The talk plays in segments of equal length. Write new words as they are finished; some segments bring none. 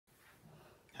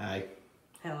Hi.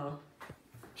 Hello.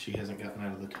 She hasn't gotten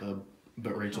out of the tub,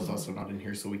 but Rachel's also not in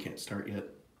here, so we can't start yet.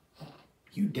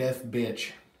 You deaf bitch.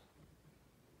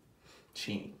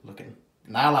 She ain't looking.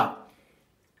 Nyla!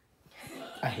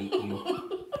 I hate you.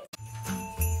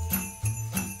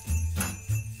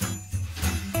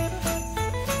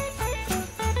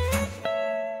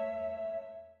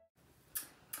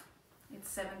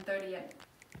 It's 7:30 at...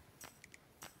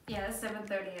 Yeah, it's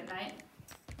 7:30 at night.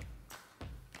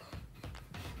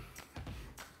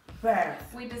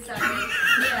 Bath. We decided...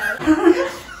 Yeah.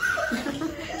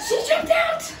 She jumped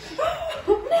out!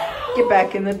 No! Get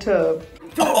back in the tub.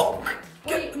 Oh!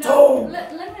 Wait, no. Oh!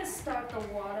 Let me start the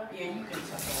water. Yeah, you can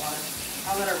touch the water.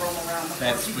 I'll let her roll around.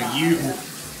 That's for you.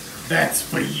 That's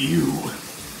for you.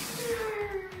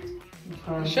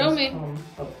 Show me.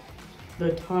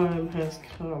 The time has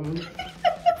come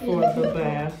for the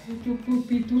bath. It's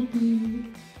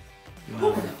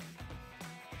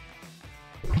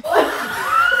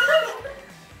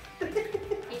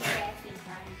bathing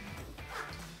time.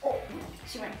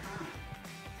 She went hot.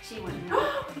 She went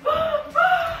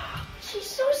She's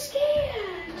so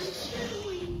scared.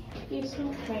 You're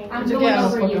so funny. I'm going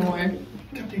over you. God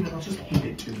damn it, I'll just hand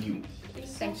it to you.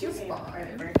 Thank you,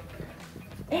 Barb.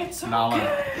 It's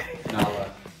Nala. Nala.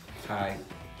 Hi.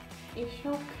 It's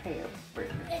okay,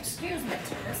 Brittany. Excuse me,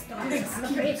 let's not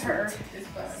celebrate her.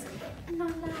 No,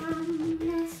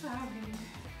 I'm sorry.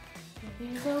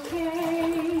 It's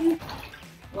okay.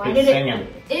 Why did it?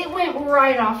 It went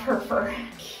right off her fur.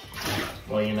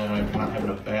 Well, you know, after not having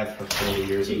a bath for 40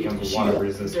 years, it becomes water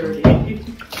resistant.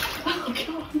 Oh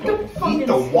God! Eat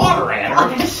the water at her!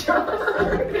 I'm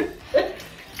sure.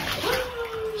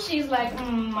 She's like, I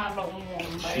don't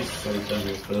want that. She's so done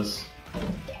with this.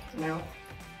 No.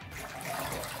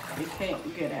 You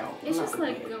can't get out. It's just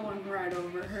like going right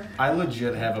over her. I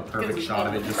legit have a perfect shot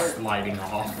of it just sliding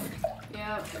off.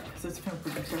 Yep. Because it's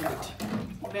very dirt.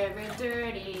 Very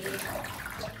dirty.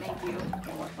 Thank you.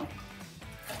 You're welcome.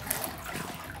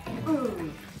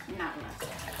 Ooh, not less.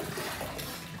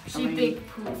 She big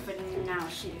poof and now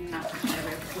she not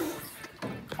very poof.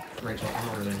 Rachel,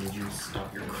 I'm gonna need you to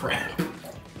stop your crap.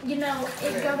 You know,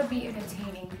 it's gotta be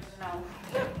entertaining. No.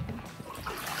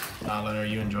 Nala, are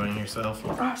you enjoying yourself?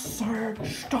 I said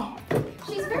stop.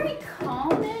 She's very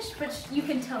calmish, but you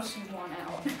can tell she won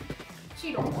out.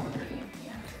 She don't want to be in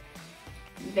here.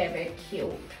 Very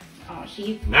cute. Oh,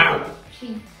 she's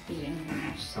being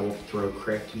nice. I will throw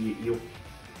Cracky at you.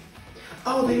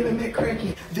 Oh, they haven't met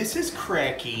Cracky. This is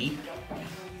Cracky.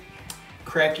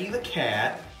 Cracky the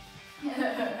cat.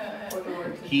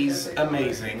 He's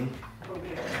amazing.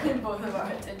 Both of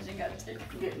our attention got taken.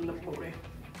 Getting the booty.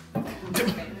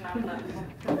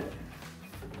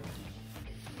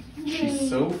 She's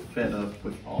so fed up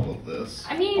with all of this.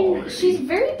 I mean, already. she's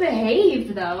very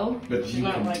behaved though. But you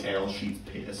not can like- tell she's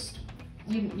pissed.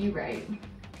 You right.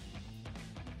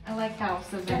 I like how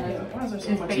Savannah Why is there so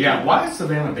is much? bathing. Yeah, why is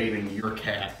Savannah bathing your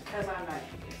cat? Because I'm not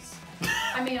kids.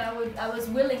 I mean, I was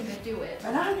willing to do it.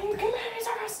 And I need community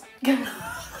service.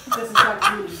 This is not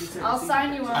community service. I'll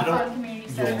sign you I up don't- on community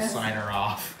You'll service. sign her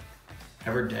off.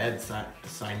 Have her dad sign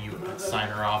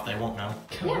her off. They won't know.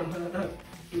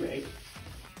 You're right.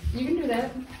 You can do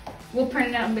that. We'll print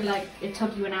it out and be like, it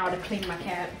took you an hour to clean my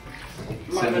cat.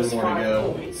 7 Minus more to 5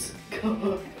 go. points.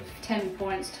 10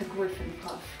 points to Griffin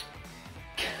Puff.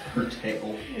 Her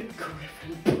tail.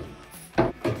 Griffin.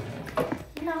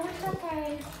 No, it's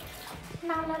okay.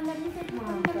 Now let me get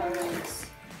my legs.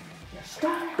 You're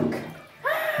stuck.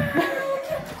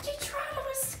 She tried to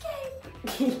escape.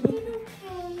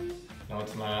 Okay. No,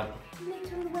 it's not.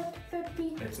 Little wet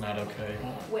baby. It's not okay.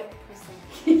 Wet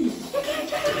pussy.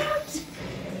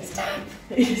 Stop.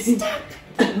 Stop.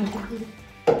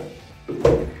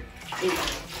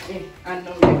 I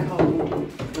know you're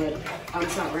cold, but I'm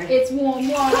sorry. It's warm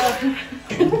water.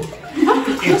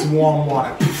 It's warm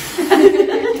water.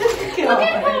 Look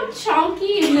at how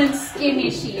chunky and then skinny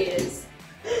she is.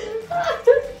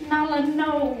 Nala,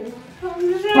 no.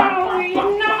 I'm sorry.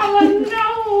 Nala,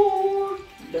 no.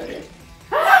 Dirty.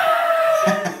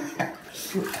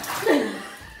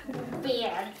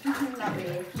 Bad. Not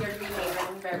really. You're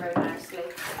behaving very, very nicely.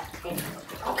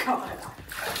 Oh, God.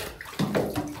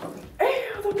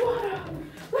 Ew, the water.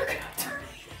 Look at how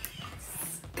dirty it is.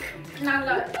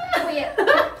 Nala, quit.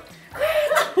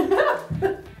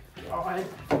 God.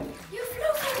 You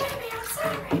flew for baby, I'm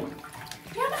sorry.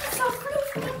 You're not so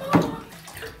floofy no more.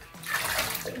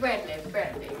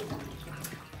 Bradley.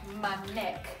 My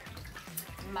neck,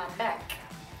 my back,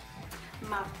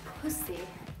 my pussy,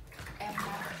 and my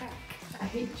crack. I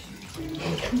hate you.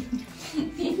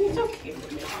 It's okay.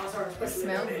 It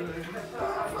smells good.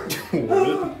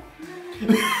 What?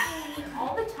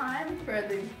 All the time.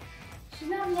 Bradley. She's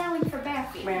now yelling for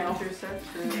Baffy. Meow.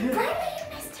 Interception. Bradley, you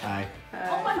missed her. Hi.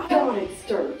 Oh my god.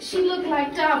 She looked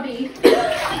like Dobby.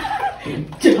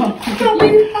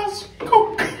 Dobby has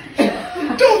coke.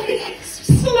 Dobby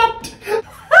slept.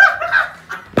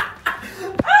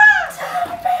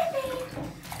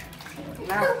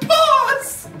 Her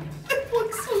paws. It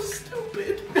looks so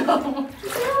stupid. Is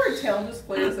that where tail just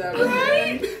plays out?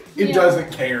 Right? It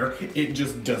doesn't care. It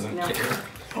just doesn't care.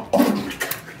 Oh my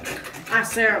god. I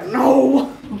said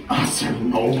no. I said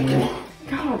no.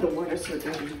 God, the water's so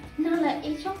dirty. Nala,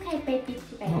 it's okay, baby.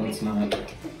 No, it's not.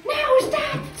 No,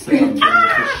 stop. So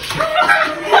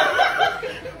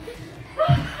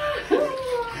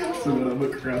when I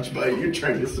look crouch by you,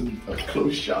 trying to get some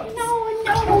close shots. No,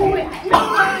 I'm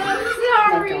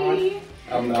sorry.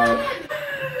 I'm not. Nala,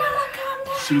 calm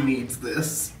down. She needs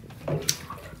this. You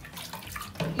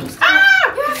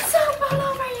have soap all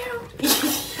over you.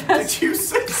 Did you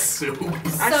say soup?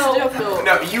 I still feel.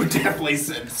 No, you definitely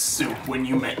said soup when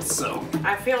you meant soap.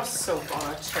 I feel soap on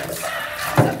my chest.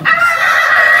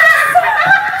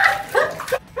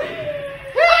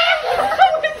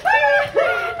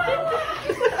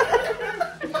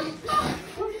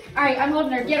 Alright, I'm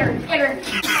holding her. Get her. Get her.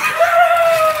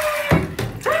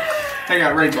 Hang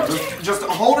on, Rachel. Just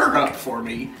hold her up for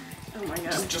me. Oh my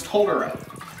god. Just hold her up.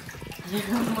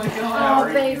 Oh my god.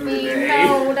 Oh, baby.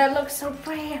 No, that looks so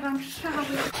bad. I'm sorry.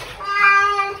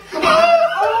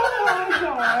 Oh my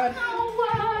god.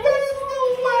 Oh, That is the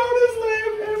loudest I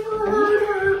have ever heard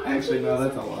her. Actually, no,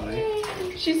 that's a lie.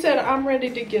 She said, I'm ready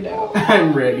to get out.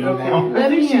 I'm ready now.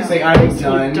 Let me She's out. like, I'm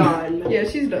done. Done. Yeah,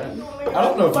 she's done. I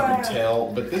don't know if you can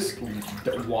tell, but this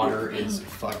water is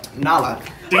fucked. Nala.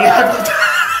 Do you have to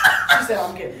She said,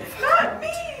 I'm getting it. Not me!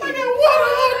 I got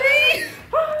water on me!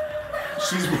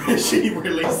 She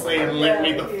really saying, let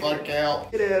me the fuck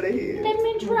out. Get out of here. Let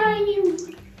me dry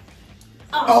you.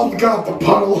 Oh god, the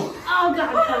puddle. Oh,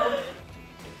 God.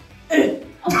 Oh.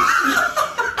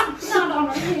 Not on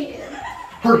her head.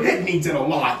 Her head needs it a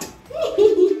lot.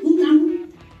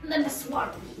 Let me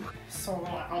swallow you.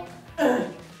 Swallow.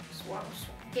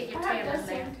 Get your tail in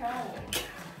there.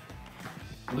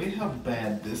 Look at how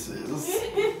bad this is.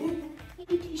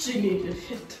 She needed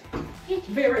it.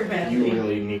 Very badly. You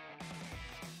really need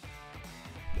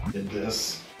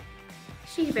this.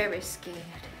 She's very scared.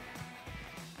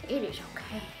 It is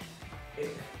okay.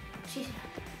 She's.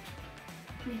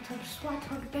 Me to swat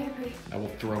her baby. I will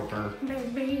throw her.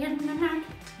 Baby in the night.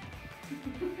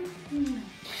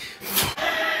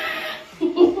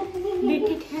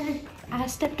 Look at her. I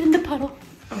stepped in the puddle.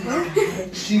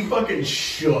 She fucking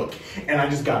shook, and I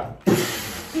just got.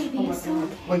 Baby, it's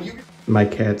okay. Like you. My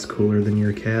cat's cooler than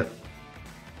your cat.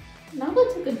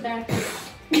 Nala took a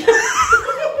bath.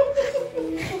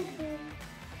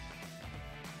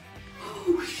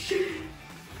 Oh shit.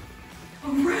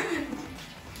 Alright.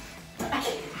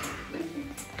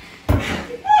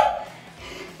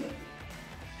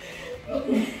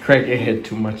 Craig had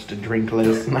too much to drink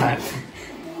last night.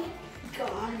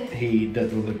 God. He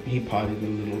potted a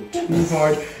little too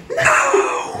hard.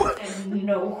 No! And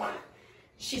no.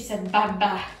 She said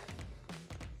bye-bye.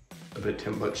 A bit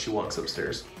Tim, but she walks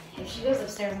upstairs. If she goes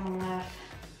upstairs, I'm gonna laugh.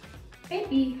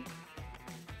 Baby.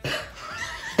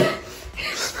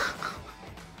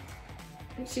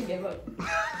 She gave up.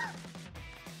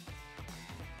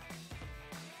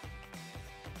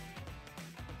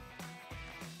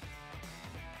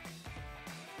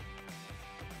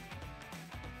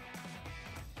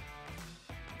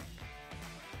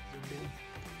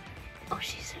 Oh,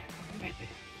 she's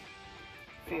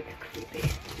very creepy.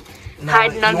 No,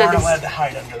 Hiding under aren't this- allowed to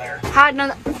hide under there. Hiding on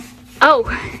the... Oh,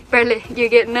 Bradley, you're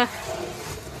getting a...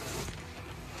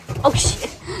 Oh,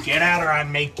 shit. Get out or I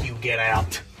make you get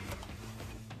out.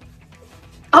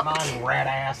 Oh. Come on, rat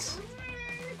ass.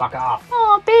 Fuck off.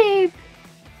 Oh, babe.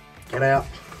 Get out.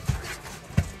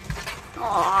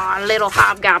 Oh, little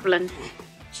hobgoblin.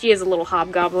 She is a little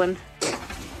hobgoblin.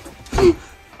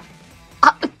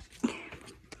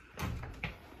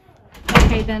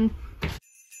 Okay, then.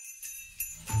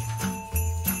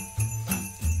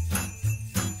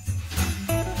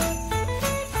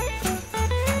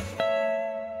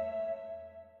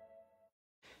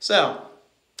 So,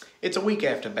 it's a week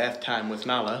after bath time with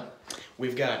Nala.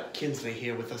 We've got Kinsley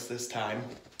here with us this time.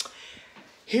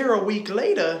 Here a week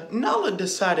later, Nala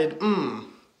decided,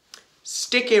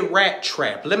 sticky rat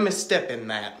trap. Let me step in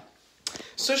that.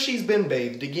 So she's been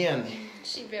bathed again.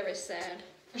 She's very sad.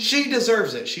 She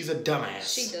deserves it. She's a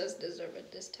dumbass. She does deserve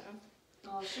it this time.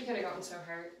 Oh, she could have gotten so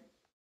hurt.